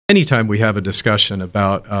Anytime we have a discussion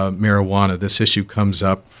about marijuana, this issue comes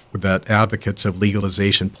up that advocates of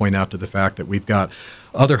legalization point out to the fact that we've got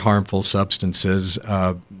other harmful substances,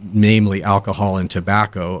 namely alcohol and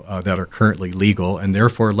tobacco, that are currently legal, and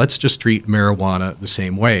therefore let's just treat marijuana the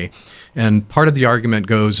same way. And part of the argument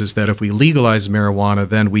goes is that if we legalize marijuana,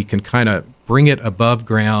 then we can kind of bring it above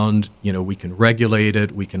ground, we can regulate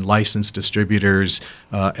it, we can license distributors,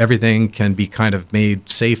 everything can be kind of made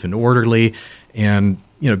safe and orderly, and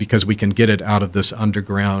because we can get it out of this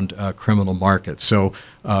underground criminal market. So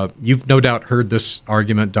you've no doubt heard this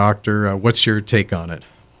argument, Doctor. What's your take on it?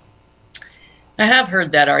 I have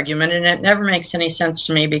heard that argument, and it never makes any sense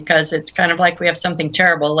to me because it's kind of like we have something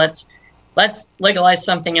terrible. Let's legalize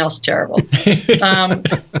something else terrible.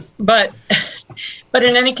 But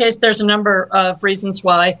in any case, there's a number of reasons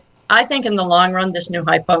why. I think in the long run, this new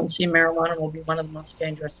high-potency marijuana will be one of the most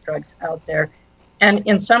dangerous drugs out there. And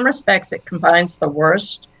in some respects, it combines the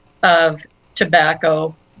worst of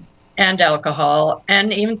tobacco and alcohol,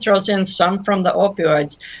 and even throws in some from the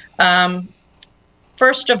opioids.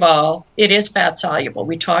 First of all, it is fat soluble.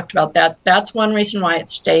 We talked about that. That's one reason why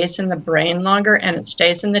it stays in the brain longer and it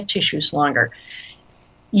stays in the tissues longer.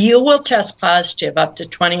 You will test positive up to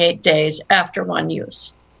 28 days after one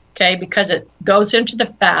use, okay, because it goes into the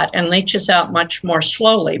fat and leaches out much more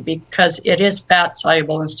slowly because it is fat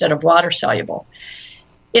soluble instead of water soluble.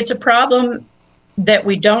 It's a problem that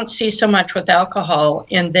we don't see so much with alcohol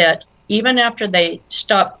in that even after they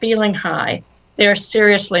stop feeling high, they're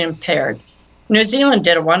seriously impaired. New Zealand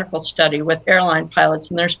did a wonderful study with airline pilots,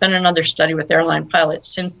 and there's been another study with airline pilots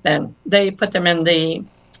since then. They put them in the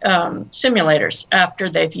simulators after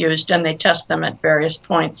they've used, and they test them at various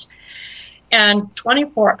points. And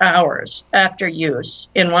 24 hours after use,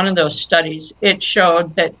 in one of those studies, it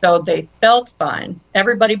showed that though they felt fine,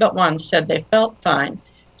 everybody but one said they felt fine,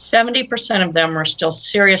 70% of them were still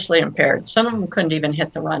seriously impaired. Some of them couldn't even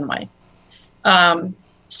hit the runway.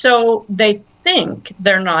 So they think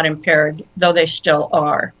they're not impaired, though they still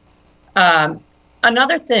are.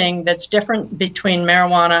 Another thing that's different between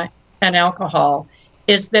marijuana and alcohol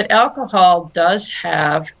is that alcohol does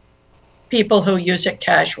have people who use it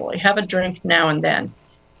casually, have a drink now and then.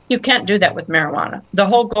 You can't do that with marijuana. The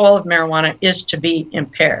whole goal of marijuana is to be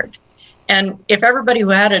impaired. And if everybody who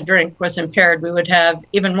had a drink was impaired, we would have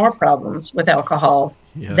even more problems with alcohol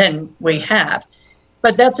than we have.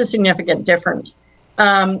 But that's a significant difference.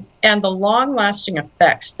 And the long-lasting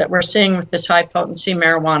effects that we're seeing with this high-potency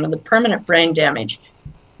marijuana, the permanent brain damage.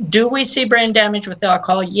 Do we see brain damage with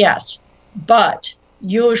alcohol? Yes, but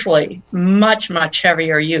usually much, much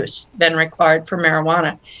heavier use than required for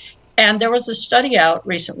marijuana. And there was a study out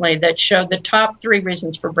recently that showed the top 3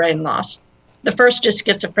 reasons for brain loss. The first is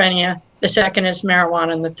schizophrenia, the second is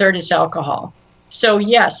marijuana, and the third is alcohol. So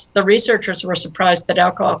yes, the researchers were surprised that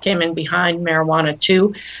alcohol came in behind marijuana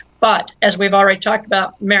too. But as we've already talked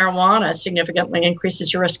about, marijuana significantly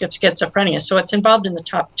increases your risk of schizophrenia. So it's involved in the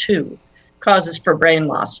top 2 causes for brain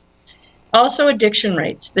loss. Also, addiction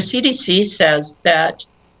rates. The CDC says that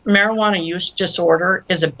marijuana use disorder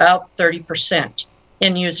is about 30%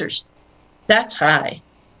 in users. That's high.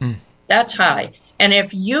 That's high. And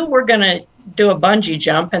if you were going to do a bungee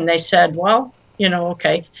jump and they said, well,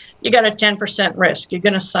 okay, you got a 10% risk, you're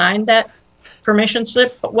going to sign that permission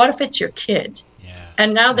slip, but what if it's your kid?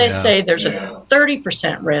 And now they say there's a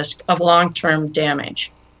 30% risk of long-term damage.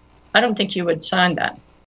 I don't think you would sign that.